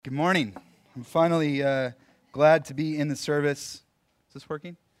Good morning. I'm finally glad to be in the service. Is this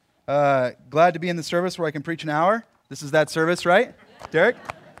working? Glad to be in the service where I can preach an hour. This is that service, right? Derek?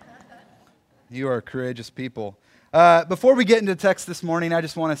 You are courageous people. Before we get into text this morning, I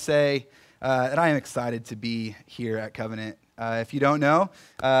just want to say that I am excited to be here at Covenant. If you don't know,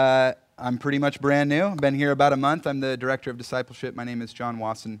 I'm pretty much brand new. I've been here about a month. I'm the director of discipleship. My name is John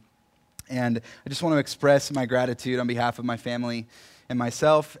Wasson. And I just want to express my gratitude on behalf of my family and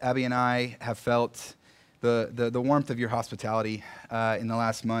myself. Abby and I have felt the warmth of your hospitality in the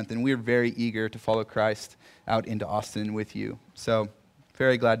last month, and we're very eager to follow Christ out into Austin with you. So,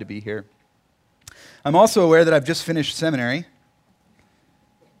 very glad to be here. I'm also aware that I've just finished seminary.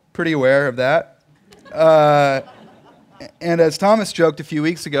 Pretty aware of that. And as Thomas joked a few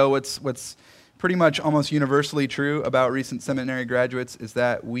weeks ago, what's pretty much almost universally true about recent seminary graduates is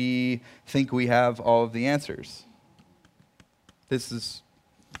that we think we have all of the answers. This is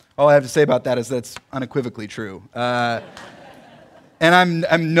all I have to say about that is that's unequivocally true. And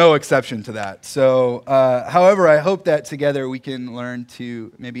I'm no exception to that. So, however, I hope that together we can learn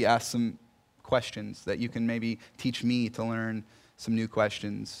to maybe ask some questions, that you can maybe teach me to learn some new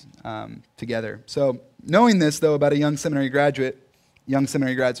questions together. So, knowing this, though, about young seminary graduates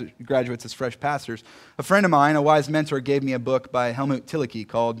as fresh pastors, a friend of mine, a wise mentor, gave me a book by Helmut Tillich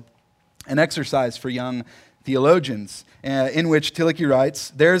called An Exercise for Young Theologians, in which Tillich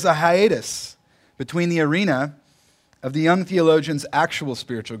writes, "There's a hiatus between the arena of the young theologian's actual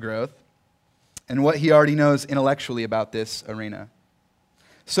spiritual growth and what he already knows intellectually about this arena.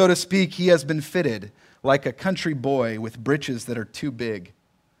 So to speak, he has been fitted like a country boy with breeches that are too big,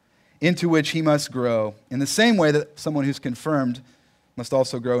 into which he must grow, in the same way that someone who's confirmed must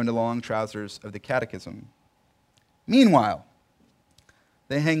also grow into long trousers of the catechism. Meanwhile,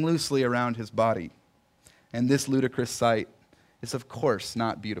 they hang loosely around his body, and this ludicrous sight is of course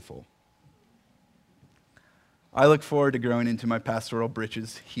not beautiful. I look forward to growing into my pastoral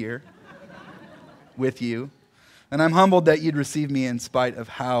breeches here with you, and I'm humbled that you'd receive me in spite of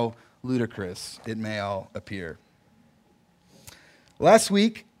how ludicrous it may all appear." Last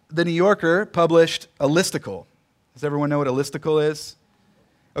week, The New Yorker published a listicle. Does everyone know what a listicle is?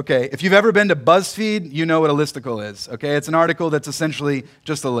 Okay, if you've ever been to BuzzFeed, you know what a listicle is. Okay, it's an article that's essentially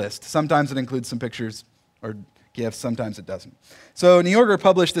just a list. Sometimes it includes some pictures or GIFs, sometimes it doesn't. So New Yorker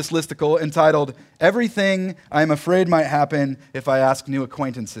published this listicle entitled, "Everything I'm Afraid Might Happen If I Ask New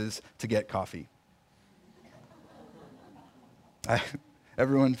Acquaintances to Get Coffee."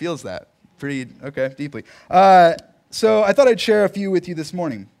 Everyone feels that pretty, deeply. So I thought I'd share a few with you this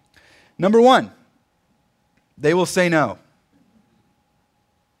morning. Number one, they will say no.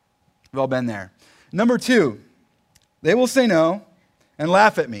 We've all been there. Number two, they will say no and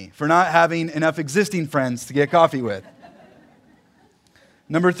laugh at me for not having enough existing friends to get coffee with.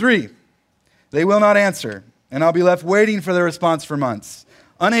 Number three, they will not answer, and I'll be left waiting for their response for months,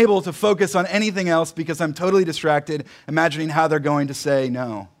 unable to focus on anything else because I'm totally distracted, imagining how they're going to say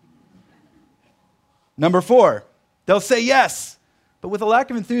no. Number four, they'll say yes, but with a lack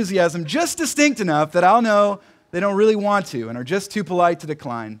of enthusiasm just distinct enough that I'll know they don't really want to and are just too polite to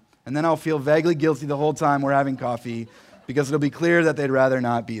decline. And then I'll feel vaguely guilty the whole time we're having coffee because it'll be clear that they'd rather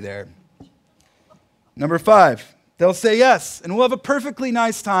not be there. Number five, they'll say yes, and we'll have a perfectly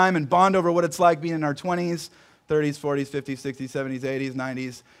nice time and bond over what it's like being in our 20s, 30s, 40s, 50s, 60s, 70s, 80s,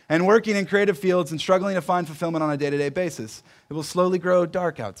 90s, and working in creative fields and struggling to find fulfillment on a day-to-day basis. It will slowly grow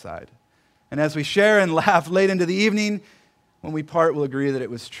dark outside. And as we share and laugh late into the evening, when we part, we'll agree that it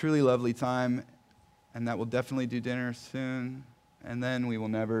was truly lovely time and that we'll definitely do dinner soon, and then we will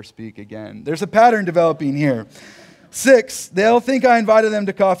never speak again. There's a pattern developing here. 6, they'll think I invited them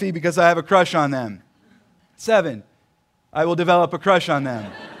to coffee because I have a crush on them. 7, I will develop a crush on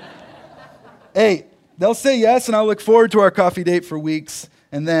them. 8, they'll say yes, and I'll look forward to our coffee date for weeks.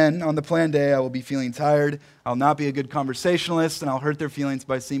 And then, on the planned day, I will be feeling tired. I'll not be a good conversationalist, and I'll hurt their feelings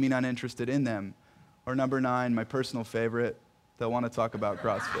by seeming uninterested in them. Or number 9, my personal favorite, they'll want to talk about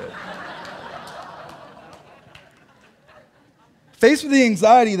CrossFit. Faced with the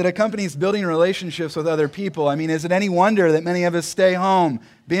anxiety that accompanies building relationships with other people, is it any wonder that many of us stay home,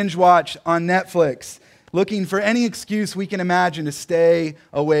 binge watch on Netflix, looking for any excuse we can imagine to stay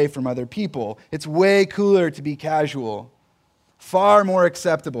away from other people? It's way cooler to be casual, far more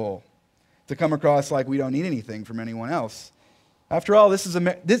acceptable to come across like we don't need anything from anyone else. After all, this is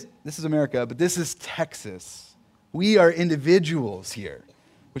America, but this is Texas. We are individuals here,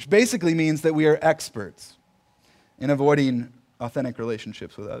 which basically means that we are experts in avoiding authentic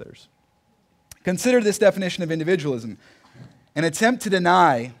relationships with others. Consider this definition of individualism: an attempt to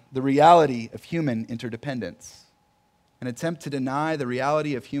deny the reality of human interdependence. and attempt to deny the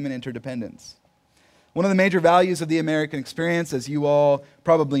reality of human interdependence. One of the major values of the American experience, as you all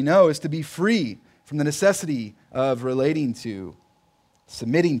probably know, is to be free from the necessity of relating to,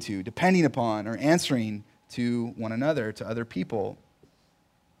 submitting to, depending upon, or answering to one another, to other people.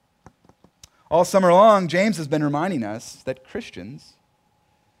 All summer long, James has been reminding us that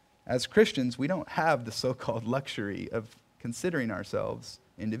as Christians, we don't have the so-called luxury of considering ourselves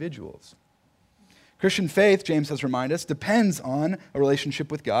individuals. Christian faith, James has reminded us, depends on a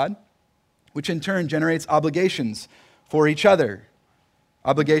relationship with God, which in turn generates obligations for each other.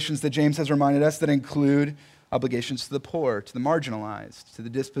 Obligations that James has reminded us that include obligations to the poor, to the marginalized, to the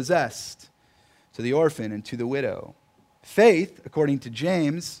dispossessed, to the orphan, and to the widow. Faith, according to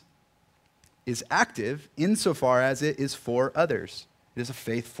James, is active insofar as it is for others. It is a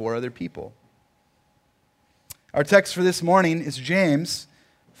faith for other people. Our text for this morning is James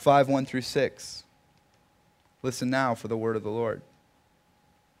 5:1 through 6. Listen now for the word of the Lord.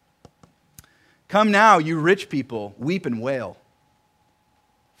 Come now, you rich people, weep and wail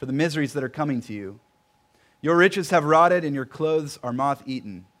for the miseries that are coming to you. Your riches have rotted and your clothes are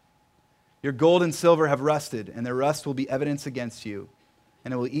moth-eaten. Your gold and silver have rusted, and their rust will be evidence against you,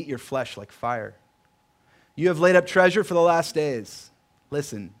 and it will eat your flesh like fire. You have laid up treasure for the last days.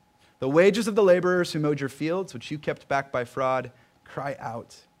 Listen, the wages of the laborers who mowed your fields, which you kept back by fraud, cry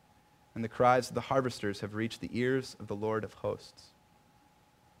out, and the cries of the harvesters have reached the ears of the Lord of hosts.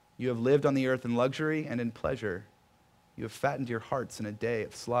 You have lived on the earth in luxury and in pleasure. You have fattened your hearts in a day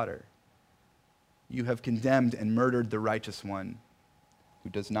of slaughter. You have condemned and murdered the righteous one who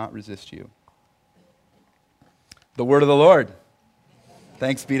does not resist you. The word of the Lord.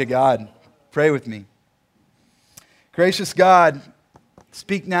 Thanks be to God. Pray with me. Gracious God,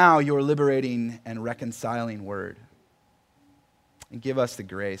 speak now your liberating and reconciling word, and give us the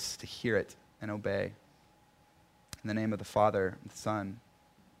grace to hear it and obey. In the name of the Father, and the Son,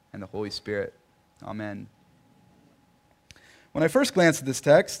 and the Holy Spirit. Amen. When I first glanced at this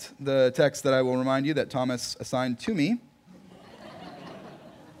text, the text that I will remind you that Thomas assigned to me,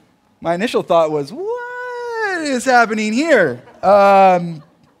 my initial thought was, what is happening here?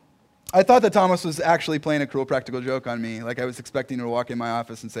 I thought that Thomas was actually playing a cruel practical joke on me. Like I was expecting him to walk in my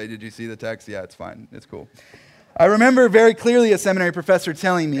office and say, did you see the text? Yeah, it's fine. It's cool. I remember very clearly a seminary professor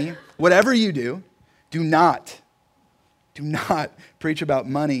telling me, whatever you do, do not preach about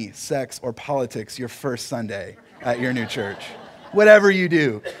money, sex, or politics your first Sunday at your new church. Whatever you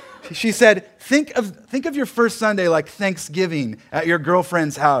do. She said, think of your first Sunday like Thanksgiving at your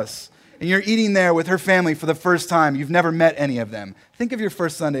girlfriend's house. And you're eating there with her family for the first time. You've never met any of them. Think of your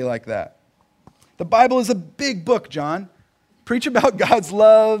first Sunday like that. The Bible is a big book, John. Preach about God's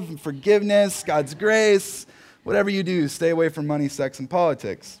love and forgiveness, God's grace. Whatever you do, stay away from money, sex, and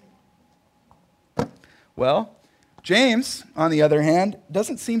politics. Well, James, on the other hand,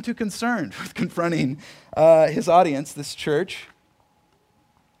 doesn't seem too concerned with confronting his audience, this church,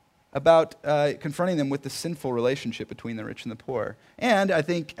 about confronting them with the sinful relationship between the rich and the poor. And I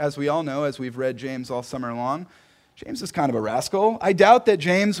think, as we all know, as we've read James all summer long, James is kind of a rascal. I doubt that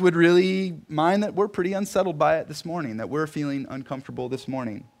James would really mind that we're pretty unsettled by it this morning, that we're feeling uncomfortable this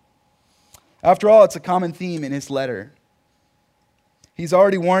morning. After all, it's a common theme in his letter. He's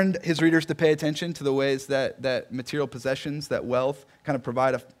already warned his readers to pay attention to the ways that material possessions, that wealth, kind of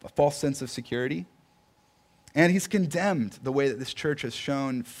provide a false sense of security. And he's condemned the way that this church has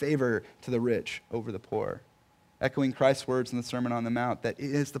shown favor to the rich over the poor, echoing Christ's words in the Sermon on the Mount that it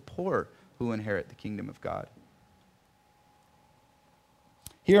is the poor who will inherit the kingdom of God.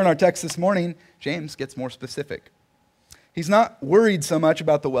 Here in our text this morning, James gets more specific. He's not worried so much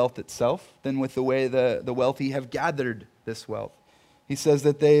about the wealth itself than with the way the wealthy have gathered this wealth. He says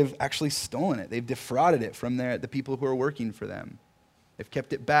that they've actually stolen it. They've defrauded it from the people who are working for them. They've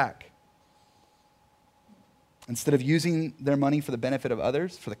kept it back. Instead of using their money for the benefit of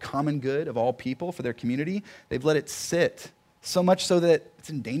others, for the common good of all people, for their community, they've let it sit, so much so that it's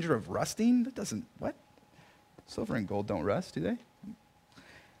in danger of rusting. That doesn't, what? Silver and gold don't rust, do they?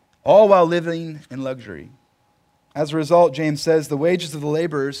 All while living in luxury. As a result, James says, the wages of the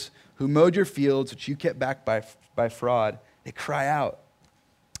laborers who mowed your fields, which you kept back by fraud, they cry out.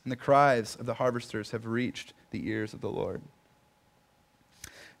 And the cries of the harvesters have reached the ears of the Lord.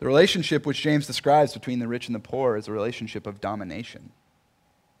 The relationship which James describes between the rich and the poor is a relationship of domination.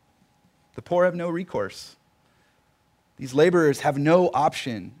 The poor have no recourse. These laborers have no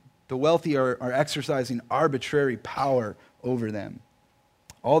option. The wealthy are exercising arbitrary power over them.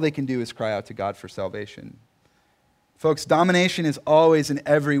 All they can do is cry out to God for salvation. Folks, domination is always and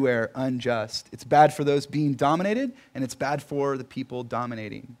everywhere unjust. It's bad for those being dominated, and it's bad for the people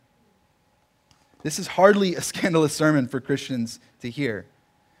dominating. This is hardly a scandalous sermon for Christians to hear.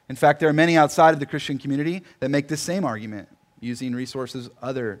 In fact, there are many outside of the Christian community that make this same argument, using resources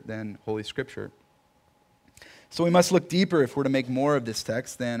other than Holy Scripture. So we must look deeper if we're to make more of this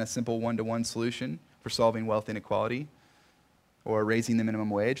text than a simple one-to-one solution for solving wealth inequality or raising the minimum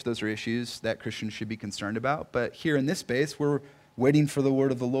wage. Those are issues that Christians should be concerned about. But here in this space, we're waiting for the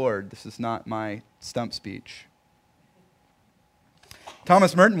word of the Lord. This is not my stump speech.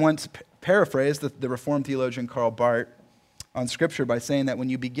 Thomas Merton once paraphrased the Reformed theologian Karl Barth on Scripture by saying that when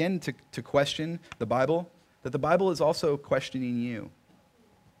you begin to question the Bible, that the Bible is also questioning you.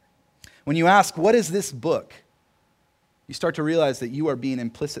 When you ask, what is this book? You start to realize that you are being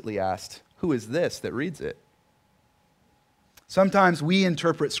implicitly asked, who is this that reads it? Sometimes we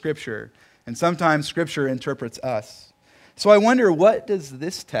interpret Scripture, and sometimes Scripture interprets us. So I wonder, what does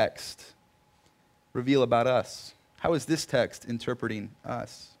this text reveal about us? How is this text interpreting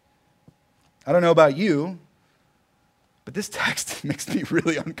us? I don't know about you, but this text makes me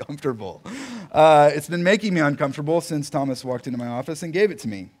really uncomfortable. It's been making me uncomfortable since Thomas walked into my office and gave it to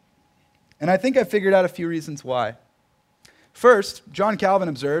me. And I think I figured out a few reasons why. First, John Calvin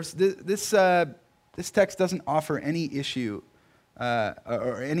observes, this text doesn't offer any issue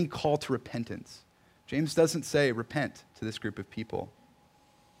or any call to repentance. James doesn't say repent to this group of people.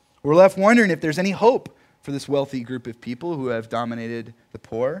 We're left wondering if there's any hope for this wealthy group of people who have dominated the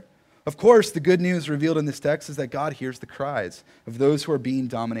poor. Of course, the good news revealed in this text is that God hears the cries of those who are being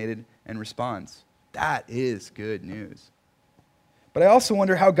dominated and responds. That is good news. But I also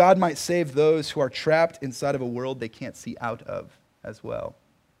wonder how God might save those who are trapped inside of a world they can't see out of as well,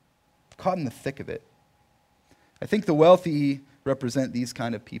 caught in the thick of it. I think the wealthy represent these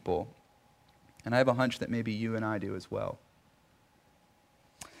kind of people, and I have a hunch that maybe you and I do as well.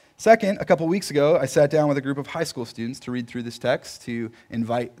 Second, a couple weeks ago, I sat down with a group of high school students to read through this text, to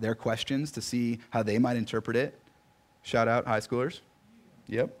invite their questions, to see how they might interpret it. Shout out, high schoolers.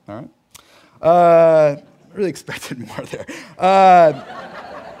 Yep, all right. Really expected more there. I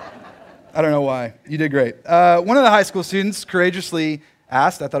don't know why. You did great. One of the high school students courageously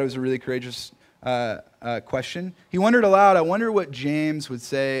asked, I thought it was a really courageous question. He wondered aloud, I wonder what James would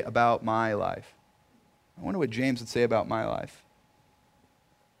say about my life. I wonder what James would say about my life.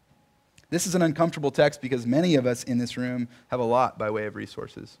 This is an uncomfortable text because many of us in this room have a lot by way of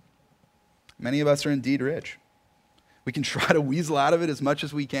resources. Many of us are indeed rich. We can try to weasel out of it as much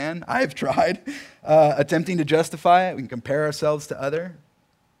as we can. I have tried, attempting to justify it. We can compare ourselves to other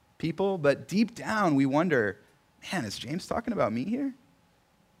people, but deep down we wonder, man, is James talking about me here?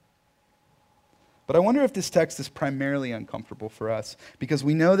 But I wonder if this text is primarily uncomfortable for us because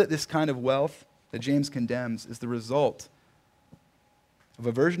we know that this kind of wealth that James condemns is the result of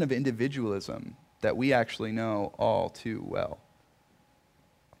a version of individualism that we actually know all too well.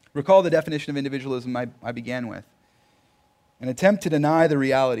 Recall the definition of individualism I began with. An attempt to deny the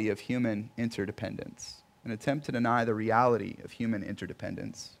reality of human interdependence. An attempt to deny the reality of human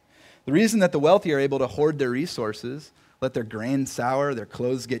interdependence. The reason that the wealthy are able to hoard their resources, let their grain sour, their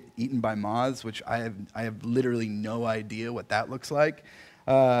clothes get eaten by moths, which I have literally no idea what that looks like.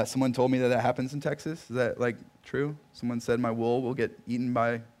 Someone told me that happens in Texas. Is that true? Someone said my wool will get eaten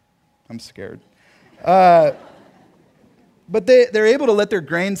by, I'm scared. But they're able to let their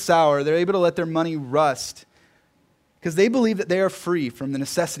grain sour. They're able to let their money rust because they believe that they are free from the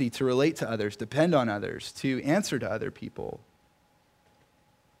necessity to relate to others, depend on others, to answer to other people.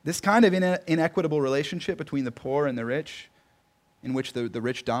 This kind of inequitable relationship between the poor and the rich, in which the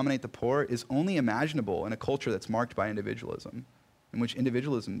rich dominate the poor, is only imaginable in a culture that's marked by individualism, in which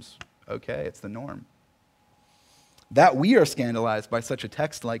individualism's okay, it's the norm. That we are scandalized by such a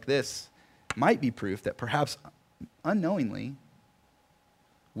text like this might be proof that perhaps unknowingly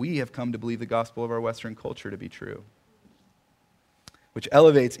we have come to believe the gospel of our Western culture to be true, which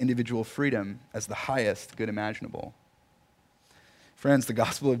elevates individual freedom as the highest good imaginable. Friends, the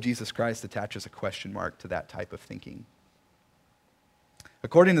gospel of Jesus Christ attaches a question mark to that type of thinking.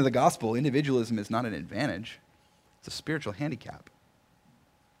 According to the gospel, individualism is not an advantage, it's a spiritual handicap.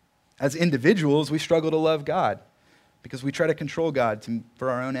 As individuals, we struggle to love God because we try to control God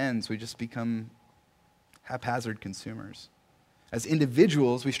for our own ends. We just become haphazard consumers. As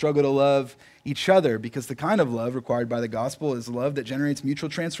individuals, we struggle to love each other because the kind of love required by the gospel is love that generates mutual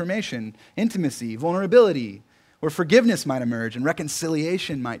transformation, intimacy, vulnerability, where forgiveness might emerge and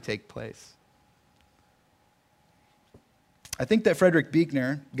reconciliation might take place. I think that Frederick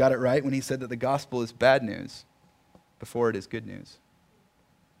Buechner got it right when he said that the gospel is bad news before it is good news.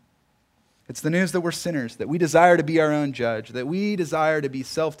 It's the news that we're sinners, that we desire to be our own judge, that we desire to be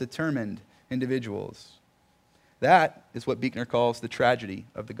self-determined individuals. That is what Buechner calls the tragedy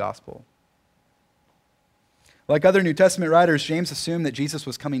of the gospel. Like other New Testament writers, James assumed that Jesus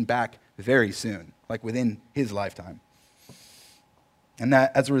was coming back very soon, like within his lifetime. And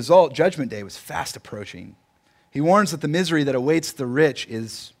that as a result, Judgment Day was fast approaching. He warns that the misery that awaits the rich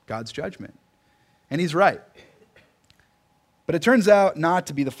is God's judgment. And he's right. But it turns out not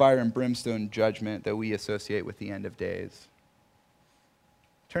to be the fire and brimstone judgment that we associate with the end of days.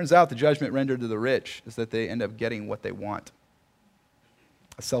 Turns out the judgment rendered to the rich is that they end up getting what they want.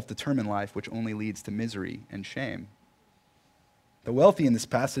 A self-determined life which only leads to misery and shame. The wealthy in this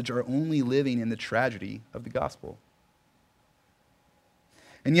passage are only living in the tragedy of the gospel.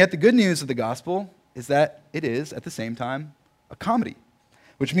 And yet the good news of the gospel is that it is, at the same time, a comedy,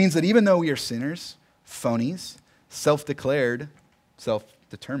 which means that even though we are sinners, phonies, self-declared,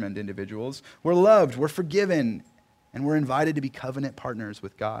 self-determined individuals, we're loved, we're forgiven, and we're invited to be covenant partners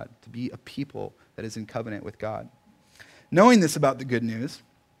with God, to be a people that is in covenant with God. Knowing this about the good news,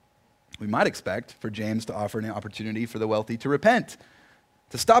 we might expect for James to offer an opportunity for the wealthy to repent,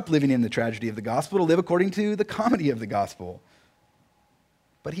 to stop living in the tragedy of the gospel, to live according to the comedy of the gospel.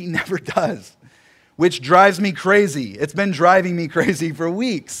 But he never does, which drives me crazy. It's been driving me crazy for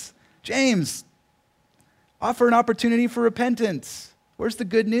weeks. James, offer an opportunity for repentance. Where's the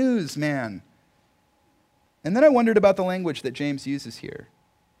good news, man? And then I wondered about the language that James uses here.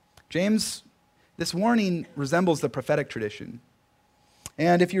 James, this warning resembles the prophetic tradition.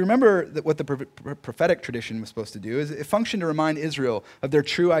 And if you remember what the prophetic tradition was supposed to do, is it functioned to remind Israel of their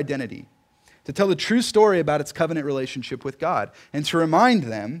true identity, to tell the true story about its covenant relationship with God, and to remind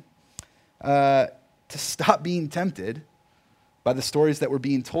them to stop being tempted by the stories that were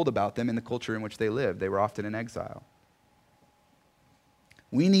being told about them in the culture in which they lived. They were often in exile.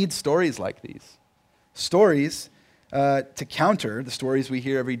 We need stories like these. Stories to counter the stories we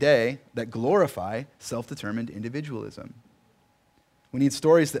hear every day that glorify self-determined individualism. We need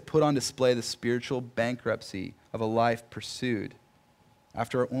stories that put on display the spiritual bankruptcy of a life pursued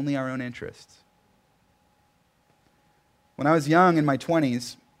after only our own interests. When I was young, in my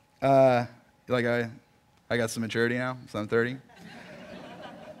 20s, I got some maturity now, so I'm 30.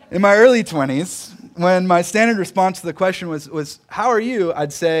 In my early 20s, when my standard response to the question was, how are you?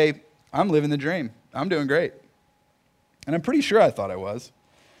 I'd say, I'm living the dream. I'm doing great. And I'm pretty sure I thought I was.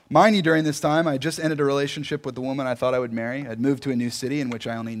 Mind you, during this time, I just ended a relationship with the woman I thought I would marry. I'd moved to a new city in which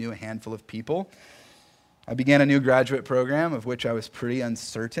I only knew a handful of people. I began a new graduate program of which I was pretty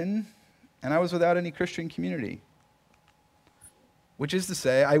uncertain, and I was without any Christian community. Which is to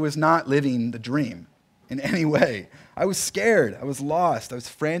say, I was not living the dream in any way. I was scared. I was lost. I was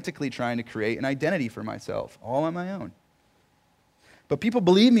frantically trying to create an identity for myself, all on my own. But people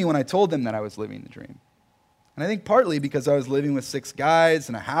believed me when I told them that I was living the dream. And I think partly because I was living with 6 guys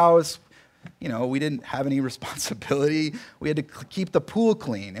in a house. You know, we didn't have any responsibility. We had to keep the pool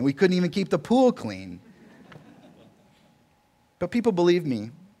clean, and we couldn't even keep the pool clean. But people believed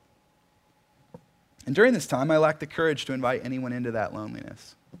me. And during this time, I lacked the courage to invite anyone into that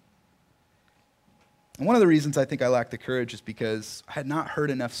loneliness. And one of the reasons I think I lacked the courage is because I had not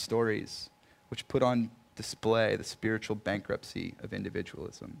heard enough stories which put on display the spiritual bankruptcy of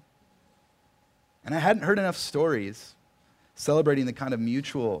individualism. And I hadn't heard enough stories celebrating the kind of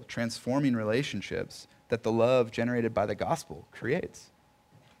mutual, transforming relationships that the love generated by the gospel creates.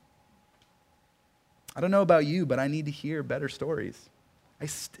 I don't know about you, but I need to hear better stories. I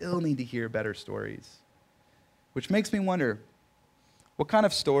still need to hear better stories. Which makes me wonder, what kind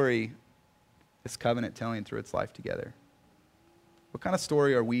of story is Covenant telling through its life together? What kind of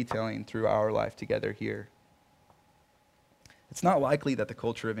story are we telling through our life together here? It's not likely that the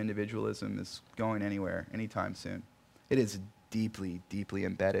culture of individualism is going anywhere anytime soon. It is deeply, deeply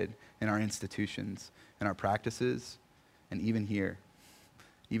embedded in our institutions, in our practices, and even here,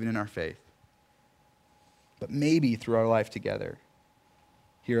 even in our faith. But maybe through our life together,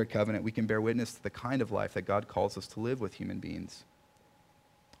 here at Covenant, we can bear witness to the kind of life that God calls us to live with human beings.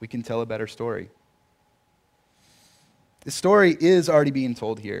 We can tell a better story. The story is already being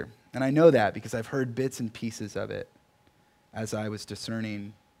told here, and I know that because I've heard bits and pieces of it as I was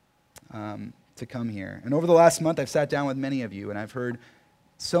discerning to come here. And over the last month, I've sat down with many of you, and I've heard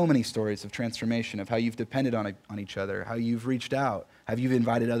so many stories of transformation, of how you've depended on each other, how you've reached out, how you've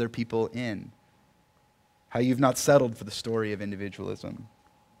invited other people in, how you've not settled for the story of individualism.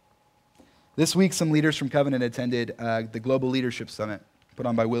 This week, some leaders from Covenant attended the Global Leadership Summit put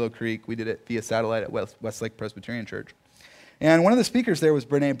on by Willow Creek. We did it via satellite at Westlake Presbyterian Church. And one of the speakers there was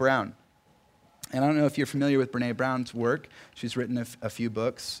Brené Brown. And I don't know if you're familiar with Brené Brown's work. She's written a few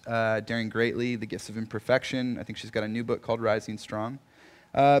books, Daring Greatly, The Gifts of Imperfection. I think she's got a new book called Rising Strong.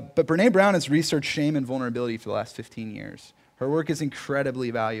 But Brené Brown has researched shame and vulnerability for the last 15 years. Her work is incredibly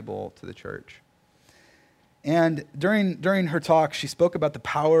valuable to the church. And during her talk, she spoke about the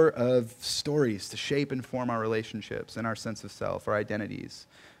power of stories to shape and form our relationships and our sense of self, our identities.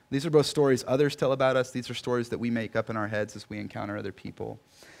 These are both stories others tell about us. These are stories that we make up in our heads as we encounter other people.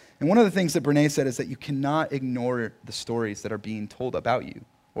 And one of the things that Brene said is that you cannot ignore the stories that are being told about you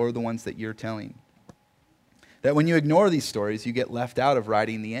or the ones that you're telling. That when you ignore these stories, you get left out of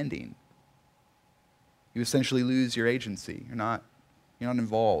writing the ending. You essentially lose your agency. You're not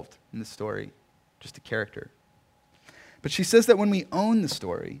involved in the story, just a character. But she says that when we own the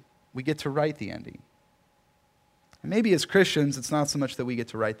story, we get to write the ending. And maybe as Christians, it's not so much that we get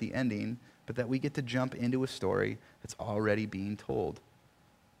to write the ending, but that we get to jump into a story that's already being told.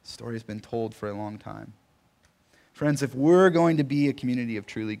 The story has been told for a long time. Friends, if we're going to be a community of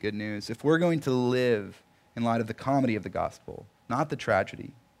truly good news, if we're going to live in light of the comedy of the gospel, not the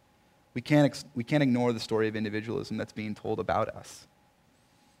tragedy, we can't ignore the story of individualism that's being told about us.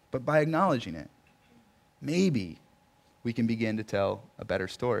 But by acknowledging it, maybe we can begin to tell a better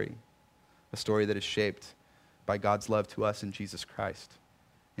story, a story that is shaped by God's love to us in Jesus Christ,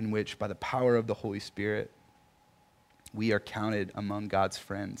 in which, by the power of the Holy Spirit, we are counted among God's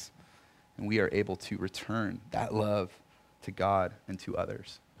friends, and we are able to return that love to God and to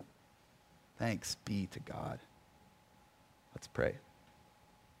others. Thanks be to God. Let's pray.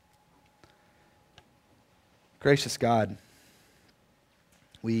 Gracious God,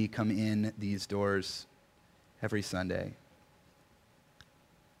 we come in these doors every Sunday.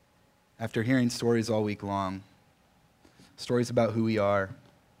 After hearing stories all week long, stories about who we are,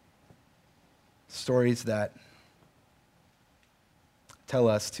 stories that tell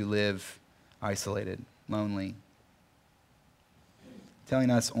us to live isolated, lonely, telling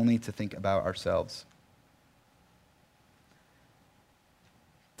us only to think about ourselves,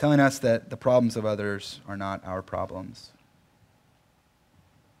 telling us that the problems of others are not our problems.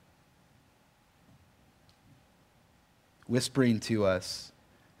 Whispering to us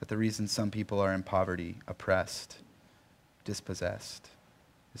that the reason some people are in poverty, oppressed, dispossessed,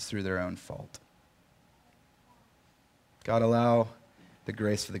 is through their own fault. God, allow the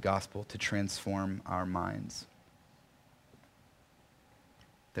grace of the gospel to transform our minds,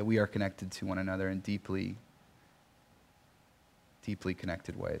 that we are connected to one another in deeply, deeply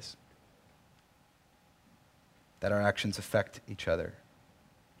connected ways, that our actions affect each other.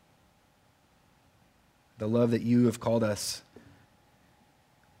 The love that you have called us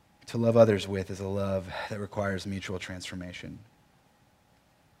to love others with is a love that requires mutual transformation.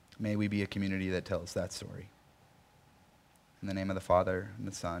 May we be a community that tells that story. In the name of the Father, and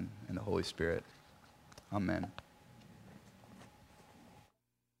the Son, and the Holy Spirit. Amen.